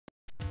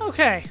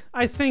Okay,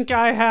 I think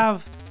I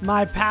have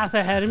my path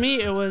ahead of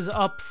me. It was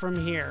up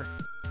from here.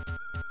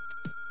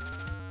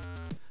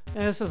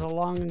 And this is a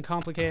long and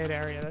complicated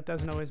area. That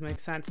doesn't always make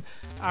sense.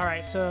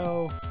 Alright,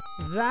 so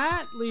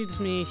that leads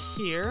me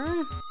here.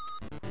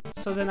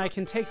 So then I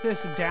can take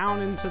this down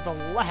into the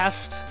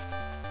left.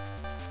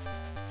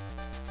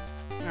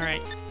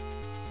 Alright.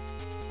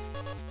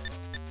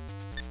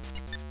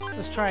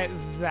 Let's try it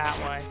that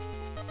way.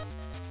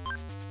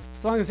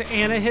 As long as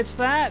Anna hits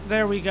that,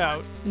 there we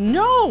go.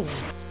 No!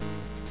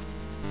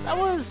 That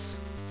was...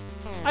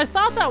 I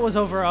thought that was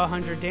over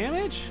 100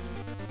 damage.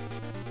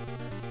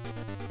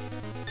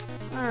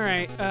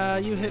 Alright,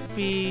 you hit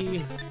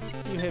B,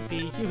 you hit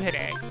B, you hit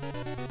A.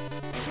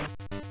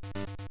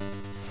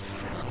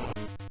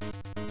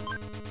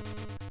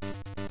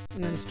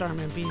 And then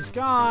Starman B's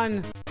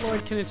gone.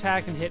 Lloyd can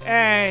attack and hit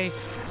A.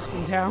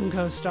 And down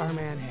goes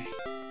Starman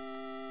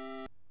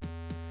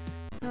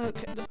A.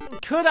 Okay,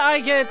 could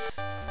I get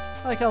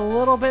like a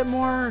little bit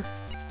more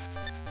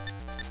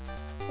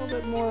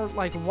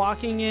like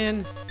walking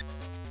in?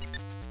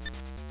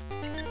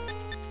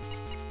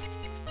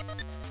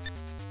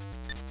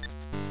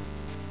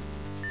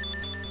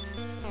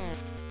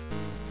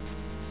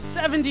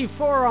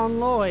 $74 on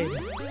Lloyd.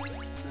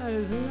 That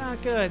is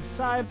not good.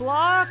 Side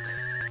block.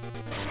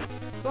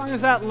 As long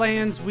as that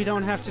lands, we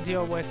don't have to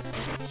deal with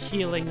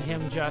healing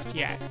him just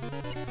yet.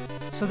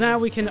 So now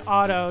we can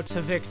auto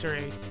to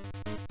victory.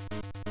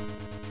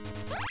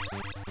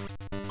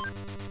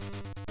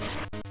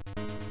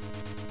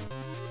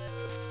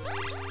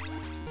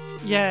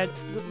 Yeah,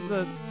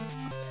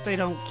 they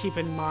don't keep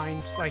in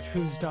mind like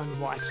who's done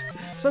what.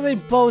 So they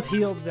both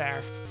healed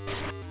there.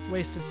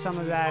 Wasted some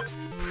of that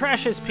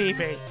precious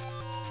PP.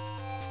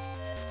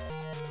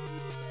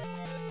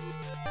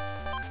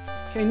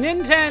 Okay,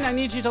 Ninten, I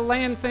need you to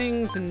land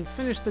things and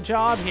finish the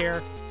job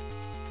here.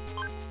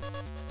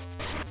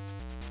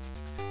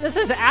 This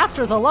is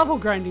after the level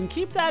grinding.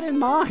 Keep that in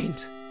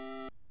mind.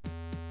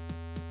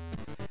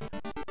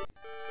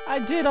 I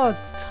did a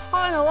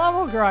ton of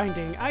level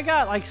grinding. I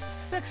got like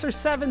 6 or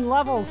 7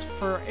 levels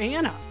for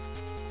Anna.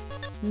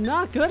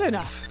 Not good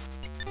enough.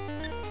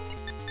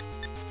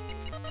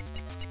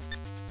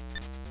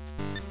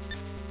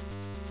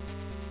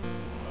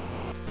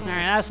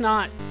 Alright, that's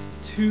not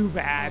too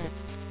bad.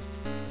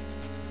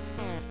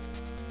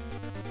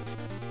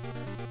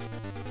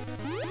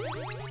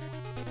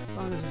 As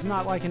long as it's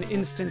not like an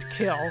instant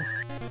kill.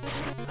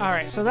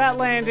 Alright, so that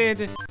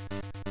landed.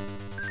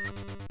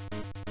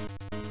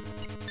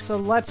 So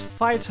let's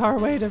fight our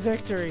way to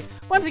victory.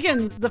 Once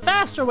again, the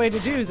faster way to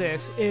do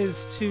this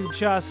is to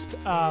just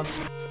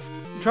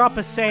drop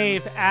a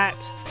save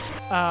at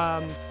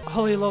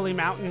Holy Loly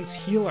Mountain's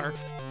healer.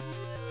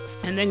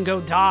 And then go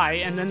die,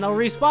 and then they'll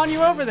respawn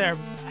you over there.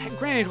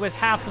 Granted, with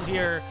half of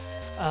your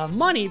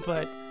money,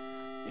 but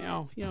you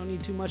know, you don't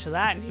need too much of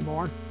that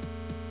anymore.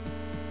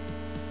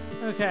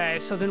 Okay,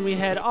 so then we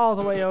head all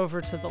the way over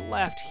to the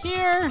left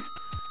here,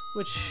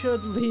 which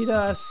should lead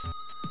us,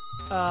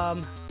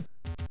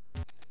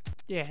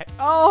 yeah,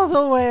 all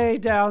the way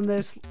down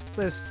this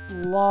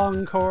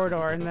long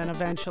corridor, and then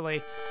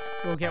eventually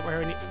we'll get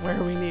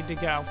where we need to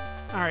go.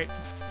 All right,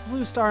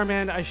 Blue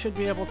Starman, I should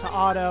be able to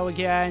auto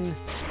again.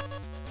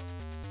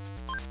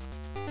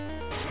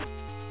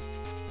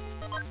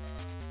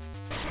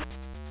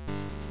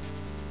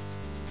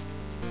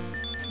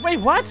 Wait,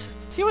 what?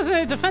 He was in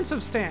a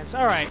defensive stance.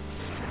 All right.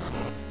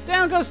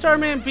 Down goes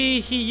Starman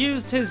B. He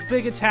used his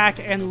big attack,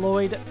 and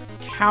Lloyd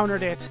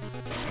countered it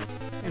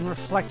and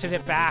reflected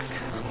it back.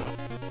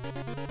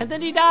 And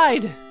then he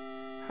died.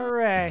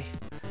 Hooray.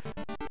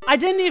 I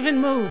didn't even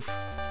move.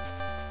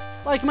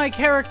 Like, my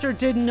character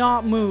did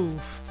not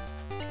move.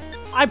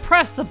 I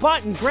pressed the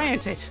button,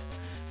 granted,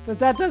 but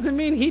that doesn't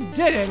mean he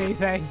did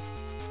anything.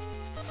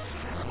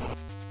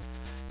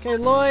 Okay,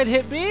 Lloyd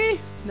hit B.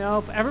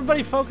 Nope.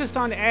 Everybody focused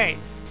on A.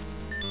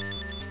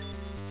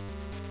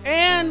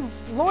 And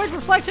Lloyd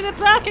reflected it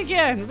back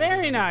again.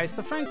 Very nice.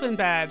 The Franklin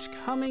badge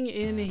coming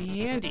in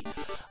handy.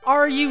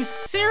 Are you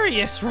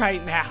serious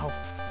right now?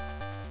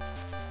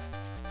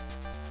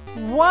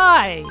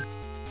 Why?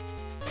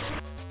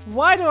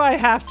 Why do I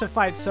have to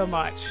fight so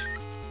much?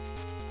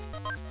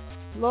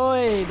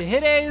 Lloyd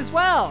hit A as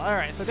well. All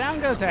right, so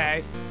down goes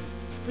A.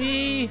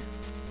 B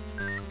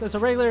does a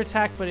regular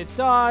attack, but it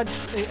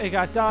dodged. It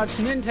got dodged.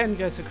 Ninten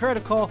goes to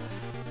critical.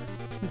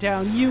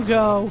 Down you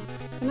go.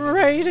 And we're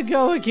ready to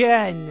go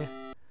again.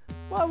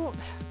 Well,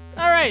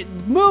 all right,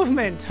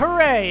 movement,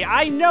 hooray.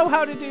 I know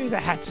how to do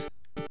that.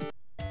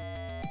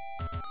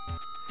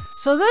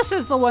 So this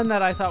is the one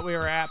that I thought we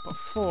were at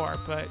before,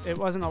 but it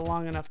wasn't a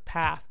long enough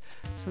path.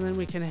 So then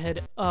we can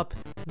head up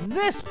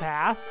this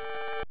path.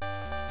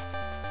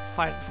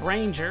 Fight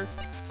Ranger.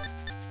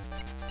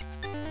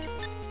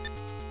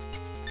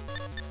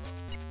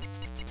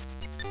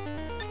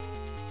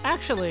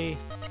 Actually,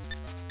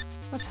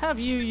 let's have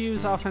you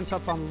use offense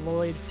up on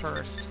Lloyd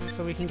first,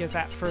 so we can get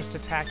that first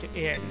attack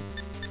in.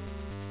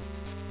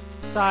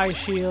 Psi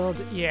shield,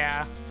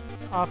 yeah.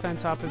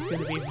 Offense up is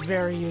going to be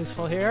very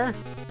useful here.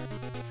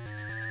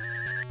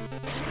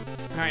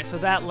 Alright, so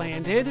that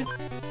landed.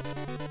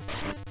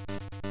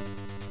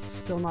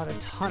 Still not a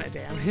ton of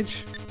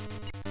damage.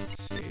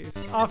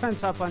 Jeez.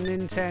 Offense up on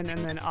Nin 10 and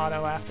then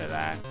auto after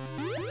that.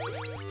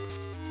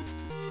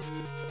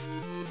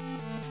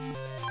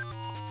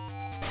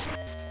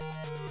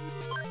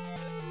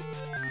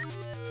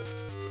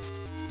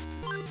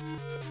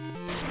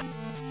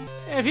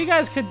 If you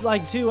guys could,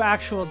 like, do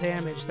actual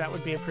damage, that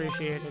would be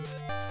appreciated.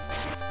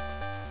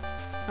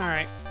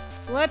 Alright.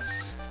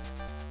 Let's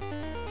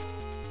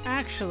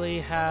actually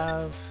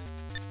have...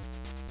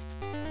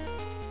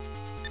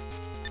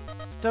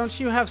 Don't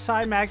you have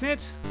Psi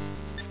Magnet?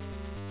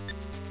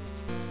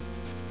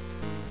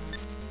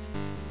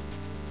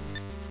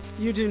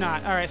 You do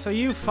not. Alright, so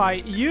you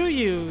fight. You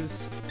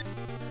use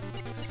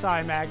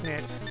Psi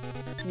Magnet.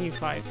 You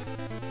fight.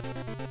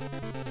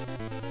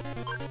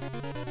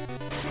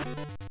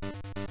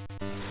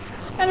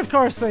 And of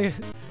course, the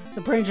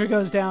Ranger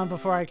goes down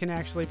before I can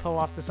actually pull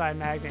off the Psi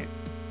Magnet.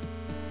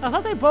 I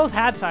thought they both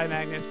had Psi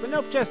Magnets, but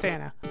nope, just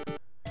Anna.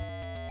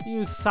 You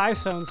use Psi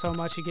Stone so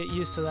much, you get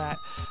used to that.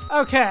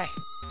 Okay.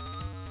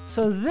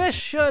 So this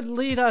should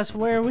lead us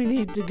where we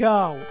need to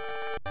go.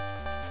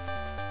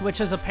 Which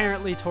is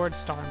apparently towards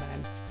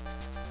Starman.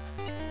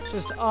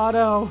 Just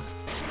auto.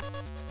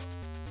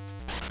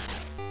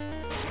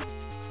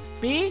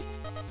 B?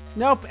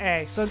 Nope,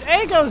 A. So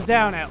A goes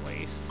down at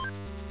least.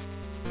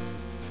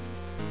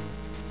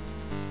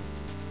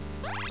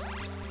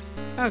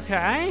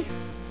 Okay.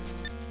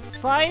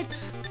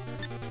 Fight.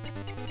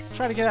 Let's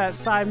try to get that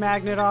Psi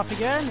Magnet off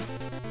again.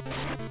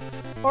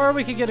 Or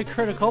we could get a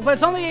critical, but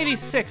it's only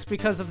 86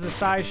 because of the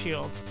Psi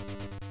Shield.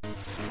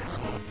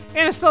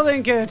 And it still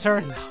didn't get a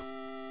turn, though.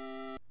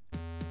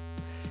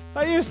 If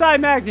I use Psi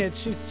Magnet,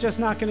 she's just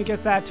not going to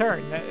get that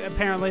turn.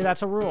 Apparently,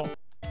 that's a rule.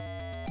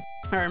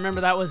 Alright,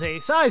 remember that was a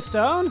Psi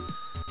Stone,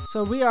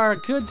 so we are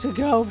good to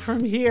go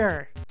from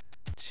here.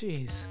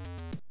 Jeez.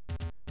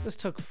 This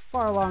took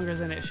far longer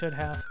than it should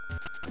have.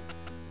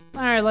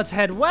 Alright, let's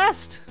head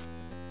west.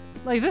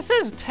 Like, this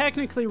is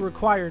technically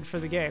required for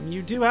the game.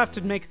 You do have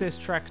to make this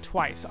trek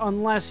twice,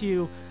 unless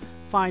you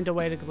find a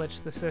way to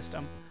glitch the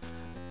system.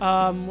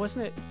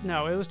 Wasn't it?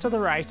 No, it was to the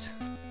right.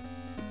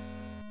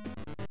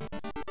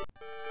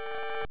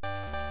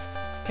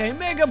 Okay,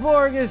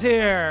 Megaborg is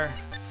here.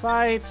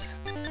 Fight.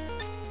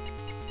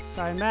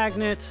 Psi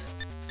Magnet.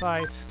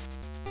 Fight.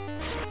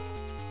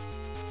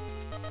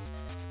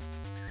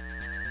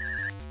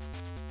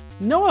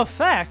 No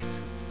effect.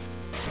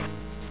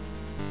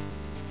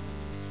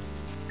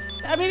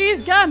 I mean,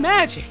 he's got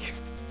magic.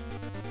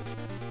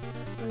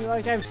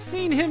 Like, I've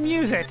seen him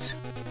use it.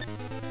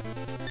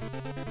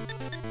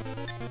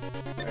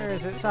 Where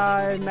is it?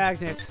 Psi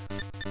Magnet.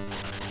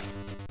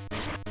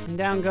 And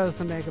down goes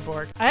the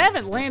Megaborg. I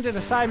haven't landed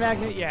a Psi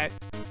Magnet yet.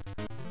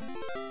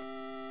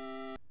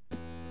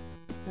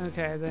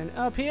 Okay, then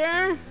up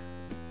here.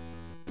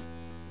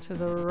 To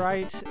the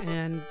right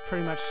and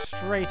pretty much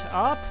straight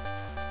up.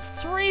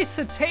 3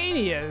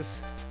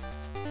 Satanias.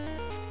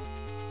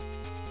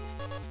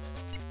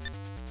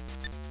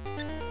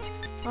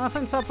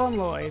 Offense up on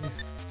Lloyd.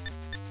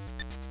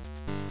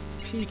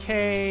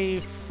 PK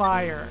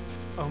Fire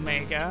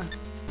Omega.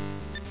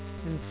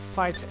 And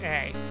fight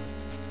A.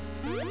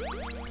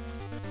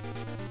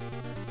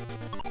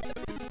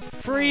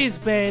 Freeze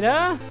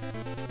Beta.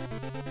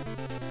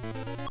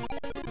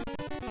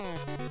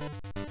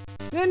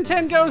 Then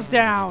 10 goes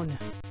down.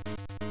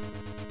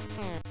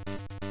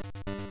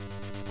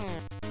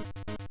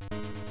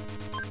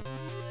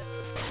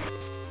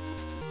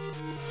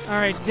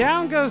 Alright,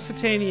 down goes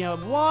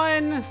Satania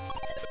 1.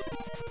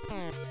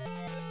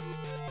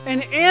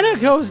 And Anna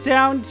goes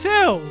down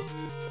too.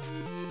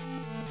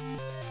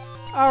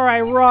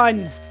 Alright,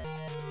 run.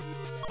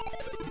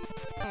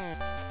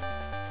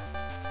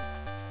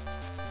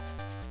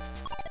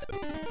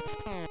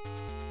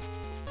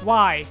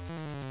 Why?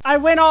 I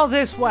went all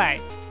this way.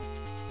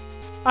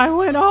 I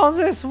went all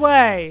this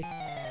way.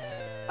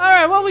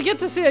 Alright, well, we get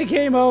to see a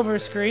game over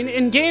screen.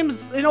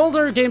 In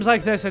older games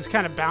like this, it's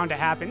kind of bound to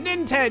happen.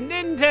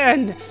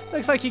 Nin10!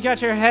 Looks like you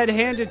got your head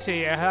handed to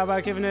you. How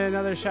about giving it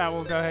another shot?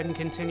 We'll go ahead and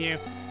continue.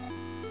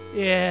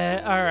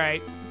 Yeah,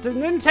 alright. Did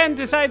Nin10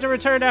 decide to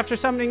return after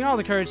summoning all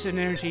the courage and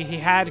energy he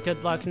had?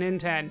 Good luck,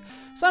 Nin10.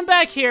 So I'm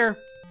back here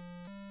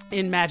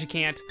in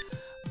Magicant.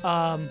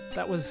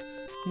 That was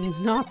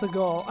not the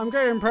goal. I'm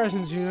great at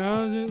impressions, you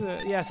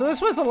know? Yeah, so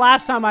this was the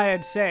last time I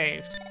had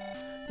saved.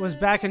 Was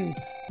back in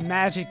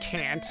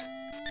Magicant.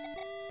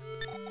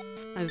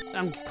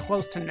 I'm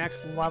close to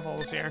next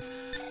levels here.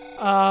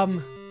 Yeah,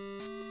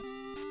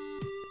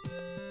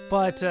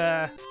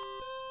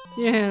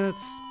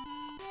 it's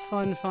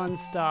fun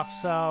stuff.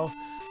 So,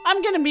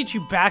 I'm gonna meet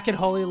you back at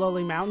Holy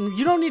Loly Mountain.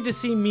 You don't need to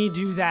see me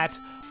do that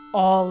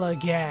all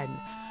again.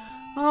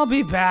 I'll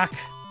be back.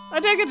 I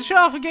did get to show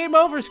off a game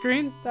over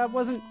screen. That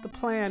wasn't the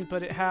plan,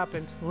 but it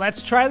happened.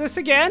 Let's try this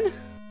again.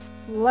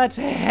 Let's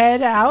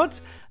head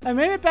out. I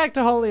made it back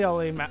to Holy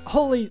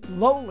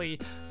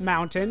Loly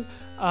Mountain,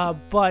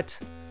 but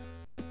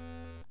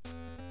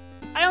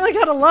I only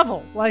got a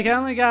level. Like, I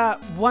only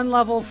got 1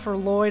 level for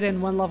Lloyd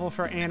and 1 level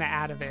for Anna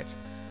out of it.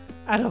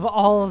 out of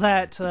all of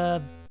that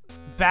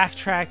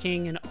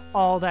backtracking and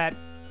all that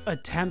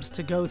attempts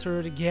to go through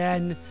it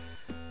again,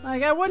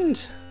 like, I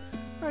wouldn't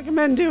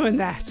recommend doing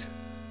that.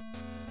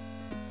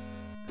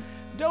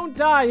 Don't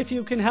die if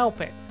you can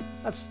help it.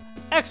 That's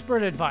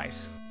expert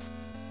advice.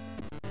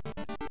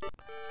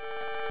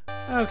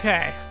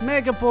 Okay,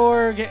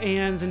 Megaborg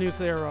and the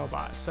nuclear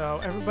robot. So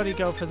everybody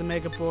go for the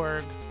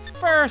Megaborg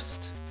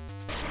first.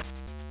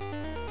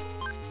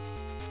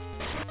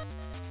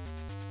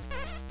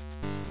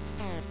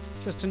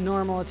 Just a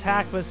normal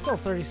attack, but it's still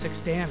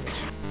 36 damage.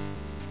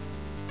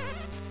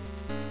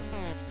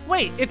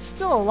 Wait, it's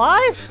still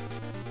alive?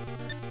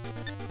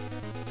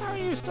 How are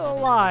you still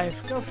alive?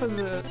 Go for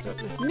the...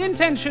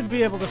 Nintendo should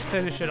be able to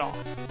finish it off.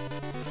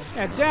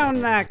 Yeah, down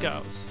that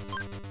goes.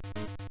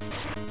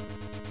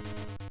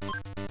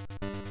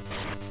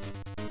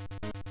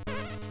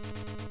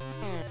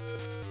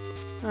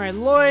 Alright,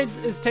 Lloyd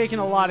is taking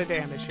a lot of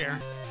damage here.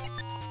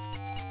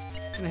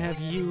 Gonna have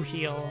you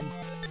heal him.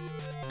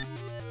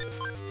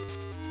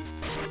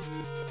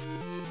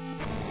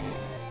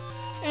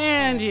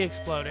 And he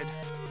exploded.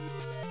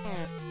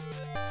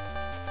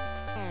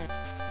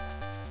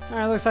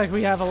 Alright, looks like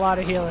we have a lot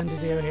of healing to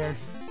do here.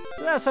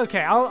 But that's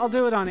okay. I'll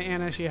do it on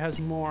Anna. She has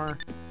more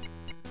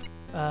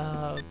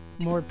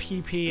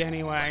PP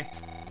anyway.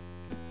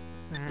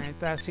 Alright,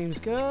 that seems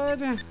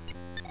good. I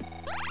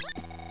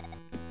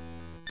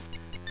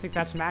think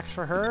that's max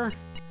for her.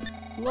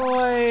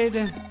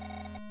 Lloyd.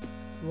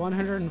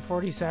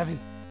 147.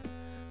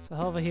 It's a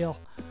hell of a heal.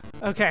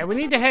 Okay, we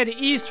need to head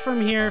east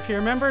from here. If you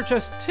remember,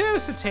 just 2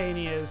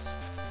 Satanias.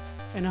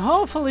 And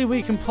hopefully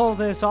we can pull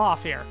this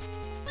off here.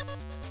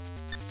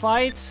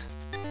 Fight.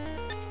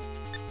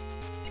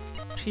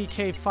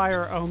 PK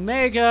Fire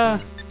Omega.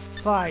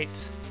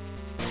 Fight.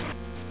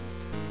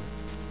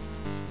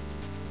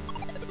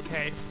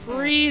 Okay,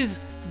 Freeze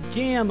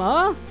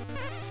Gamma.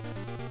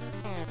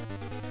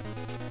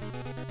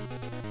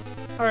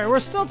 Alright, we're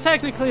still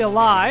technically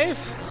alive.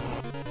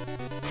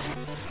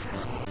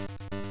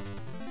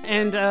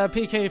 And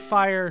PK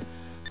Fire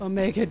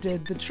Omega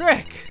did the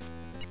trick.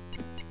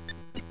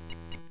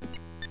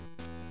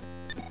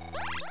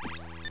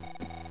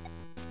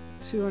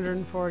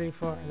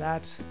 $244.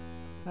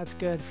 That's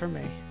good for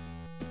me.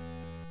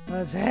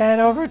 Let's head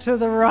over to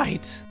the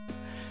right.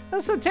 The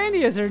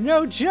Satanias are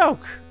no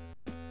joke.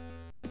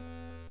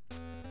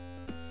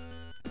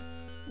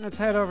 Let's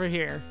head over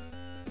here.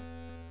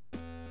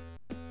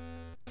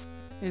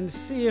 And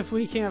see if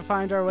we can't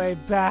find our way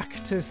back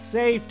to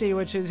safety,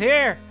 which is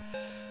here.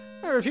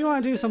 Or if you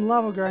want to do some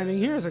level grinding,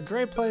 here's a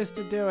great place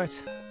to do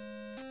it.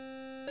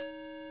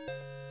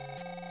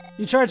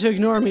 You tried to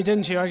ignore me,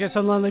 didn't you? I guess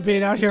I'm lonely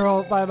being out here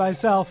all by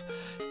myself.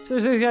 If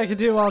there's anything I can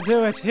do, I'll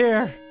do it.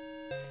 Here.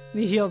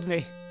 And he healed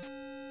me.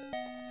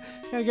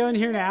 Can I go in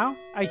here now?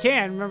 I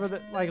can. Remember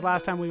that, like,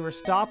 last time we were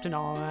stopped and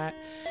all that.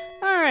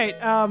 Alright,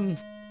 I'm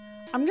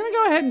gonna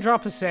go ahead and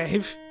drop a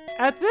save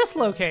at this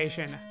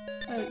location.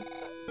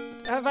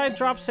 Have I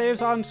dropped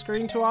saves on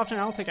screen too often?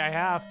 I don't think I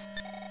have.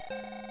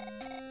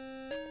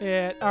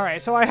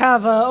 Alright, so I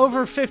have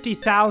over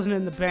 50,000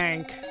 in the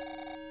bank.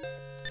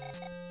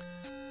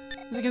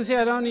 As you can see,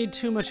 I don't need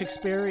too much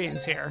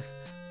experience here.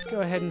 Let's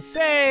go ahead and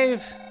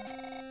save.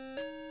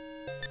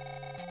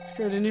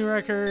 Create a new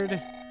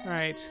record.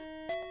 Alright.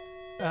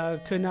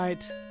 Good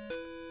night.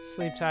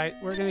 Sleep tight.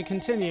 We're gonna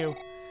continue.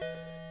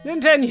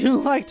 Nintendo,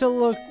 you like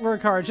to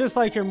work hard, just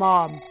like your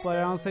mom, but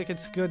I don't think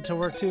it's good to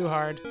work too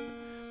hard.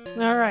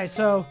 Alright,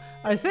 so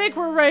I think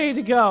we're ready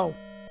to go.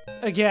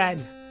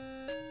 Again.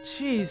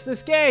 Jeez,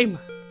 this game.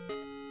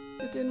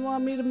 It didn't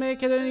want me to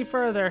make it any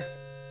further.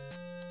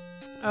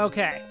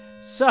 Okay,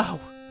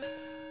 so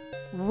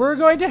we're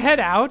going to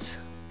head out.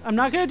 I'm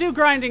not going to do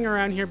grinding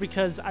around here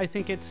because I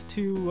think it's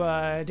too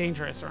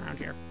dangerous around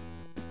here.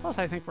 Plus,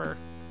 I think we're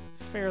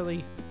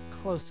fairly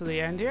close to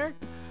the end here.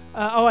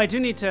 Oh, I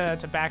do need to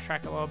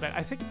backtrack a little bit.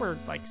 I think we're,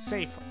 like,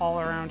 safe all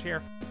around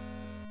here.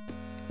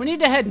 We need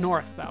to head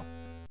north, though.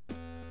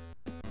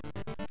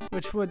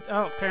 Which would...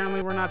 Oh,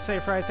 apparently we're not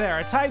safe right there.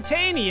 A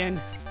Titanian!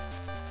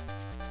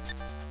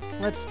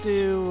 Let's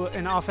do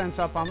an offense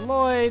up on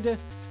Lloyd.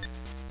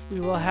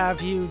 We will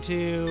have you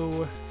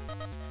do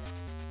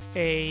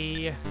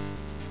a...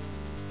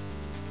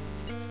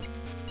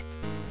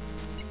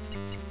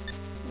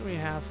 What do we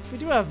have? We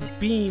do have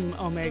Beam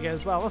Omega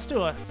as well. Let's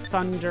do a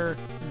Thunder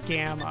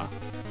Gamma.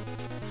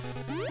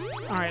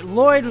 Alright,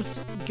 Lloyd's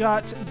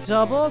got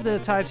double the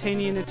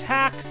Titanian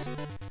attacks,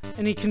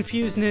 and he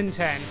confused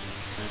Nintendo.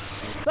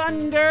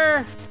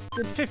 Thunder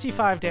did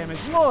 55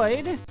 damage.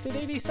 Lloyd did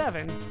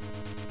 87.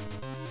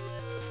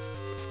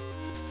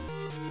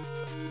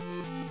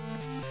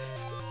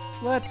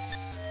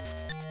 Let's...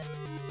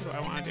 What do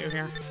I want to do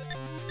here?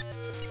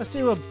 Let's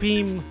do a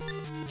Beam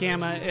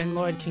Gamma and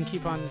Lloyd can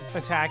keep on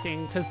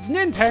attacking because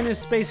Nintendo is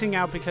spacing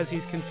out because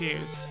he's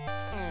confused.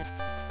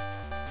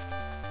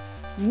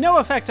 No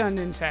effect on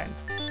Nintendo.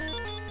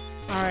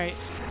 Alright.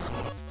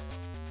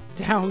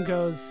 Down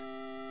goes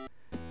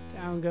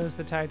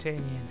the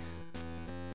Titanian.